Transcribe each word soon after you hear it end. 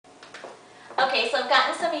Okay, so I've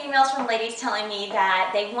gotten some emails from ladies telling me that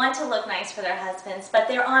they want to look nice for their husbands, but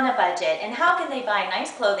they're on a budget. And how can they buy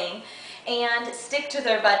nice clothing and stick to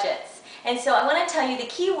their budgets? And so I want to tell you the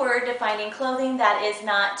key word to finding clothing that is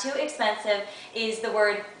not too expensive is the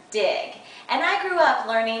word dig. And I grew up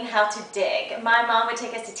learning how to dig. My mom would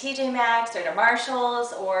take us to TJ Maxx or to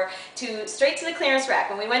Marshall's or straight to the clearance rack.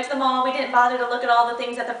 When we went to the mall, we didn't bother to look at all the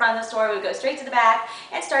things at the front of the store. We would go straight to the back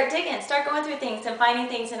and start digging, start going through things and finding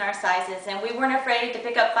things in our sizes. And we weren't afraid to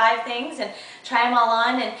pick up 5 things and try them all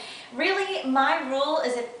on. And really, my rule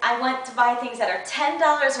is that I want to buy things that are $10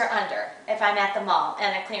 or under if I'm at the mall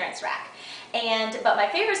and a clearance rack. But my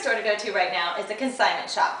favorite store to go to right now is the consignment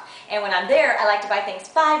shop. And when I'm there, I like to buy things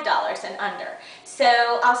 $5 and under.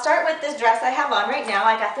 So I'll start with this dress I have on right now.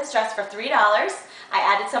 I got this dress for $3. I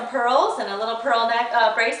added some pearls and a little pearl neck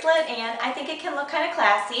bracelet, and I think it can look kind of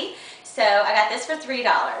classy. So I got this for $3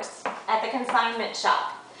 at the consignment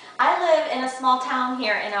shop. I live in a small town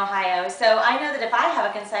here in Ohio, so I know that if I have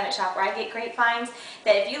a consignment shop where I get great finds,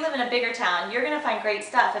 that if you live in a bigger town, you're going to find great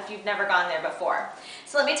stuff if you've never gone there before.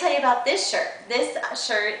 So let me tell you about this shirt. This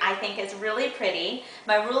shirt I think is really pretty.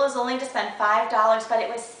 My rule is only to spend $5, but it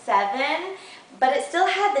was $7, but it still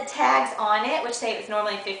had the tags on it, which say it was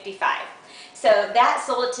normally $55. So that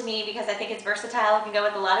sold it to me because I think it's versatile. It can go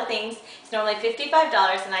with a lot of things. It's normally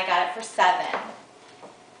 $55 and I got it for $7.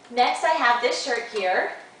 Next I have this shirt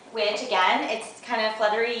here, which again, it's kind of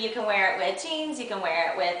fluttery. You can wear it with jeans, you can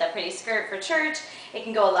wear it with a pretty skirt for church. It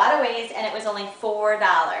can go a lot of ways, and it was only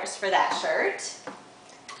 $4 for that shirt.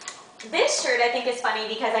 This shirt I think is funny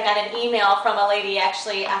because I got an email from a lady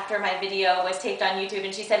actually after my video was taped on YouTube,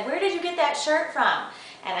 and she said, "Where did you get that shirt from?"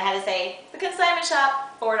 And I had to say, the consignment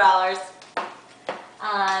shop, $4.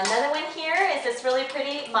 Another one here is this really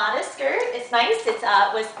pretty modest skirt. It's nice. It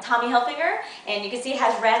was Tommy Hilfiger, and you can see it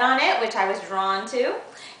has red on it, which I was drawn to,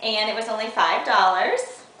 and it was only $5.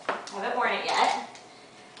 I haven't worn it yet.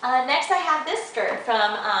 Next I have this skirt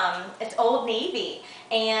from, it's Old Navy,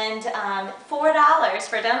 and $4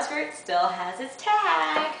 for a denim skirt. Still has its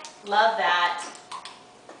tag. Love that.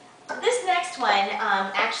 This next one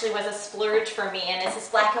actually was a splurge for me, and it's this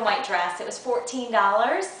black and white dress. It was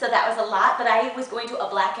 $14, so that was a lot, but I was going to a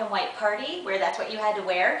black and white party where that's what you had to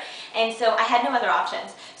wear, and so I had no other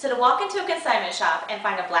options. So to walk into a consignment shop and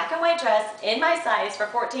find a black and white dress in my size for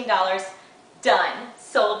 $14, done,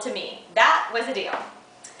 sold to me. That was a deal.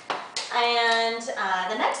 And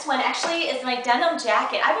the next one actually is my denim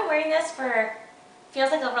jacket. I've been wearing this for feels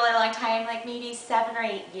like a really long time, like maybe 7 or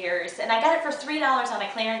 8 years. And I got it for $3 on a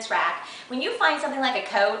clearance rack. When you find something like a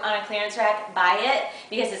coat on a clearance rack, buy it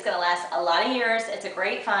because it's going to last a lot of years. It's a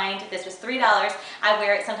great find. This was $3. I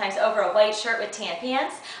wear it sometimes over a white shirt with tan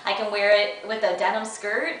pants. I can wear it with a denim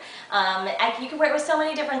skirt. You can wear it with so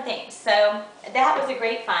many different things. So that was a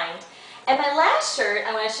great find. And my last shirt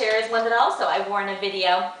I want to share is one that also I wore in a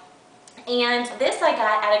video. And this I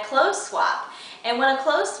got at a clothes swap. And what a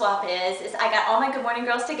clothes swap is I got all my Good Morning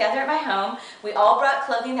girls together at my home. We all brought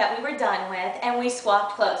clothing that we were done with, and we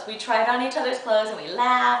swapped clothes. We tried on each other's clothes, and we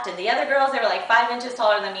laughed. And the other girls, they were like 5 inches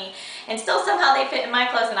taller than me, and still somehow they fit in my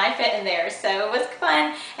clothes and I fit in theirs. So it was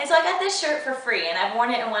fun. And so I got this shirt for free, and I've worn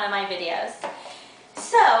it in one of my videos.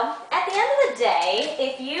 So at the end of the day,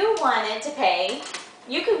 if you wanted to pay,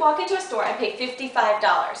 you could walk into a store and pay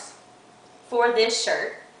 $55 for this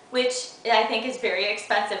shirt, which I think is very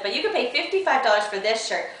expensive, but you could pay $55 for this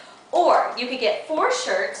shirt, or you could get 4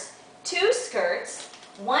 shirts, 2 skirts,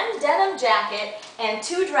 1 denim jacket, and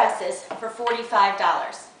 2 dresses for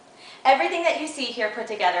 $45. Everything that you see here put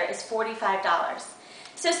together is $45.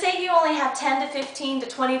 So say you only have $10 to $15 to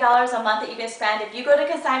 $20 a month that you can spend. If you go to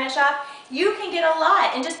a consignment shop, you can get a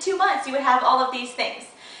lot. In just 2 months, you would have all of these things.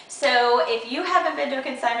 So if you haven't been to a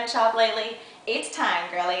consignment shop lately, it's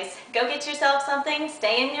time, girlies. Go get yourself something,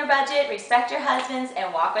 stay in your budget, respect your husbands,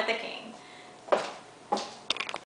 and walk with the king.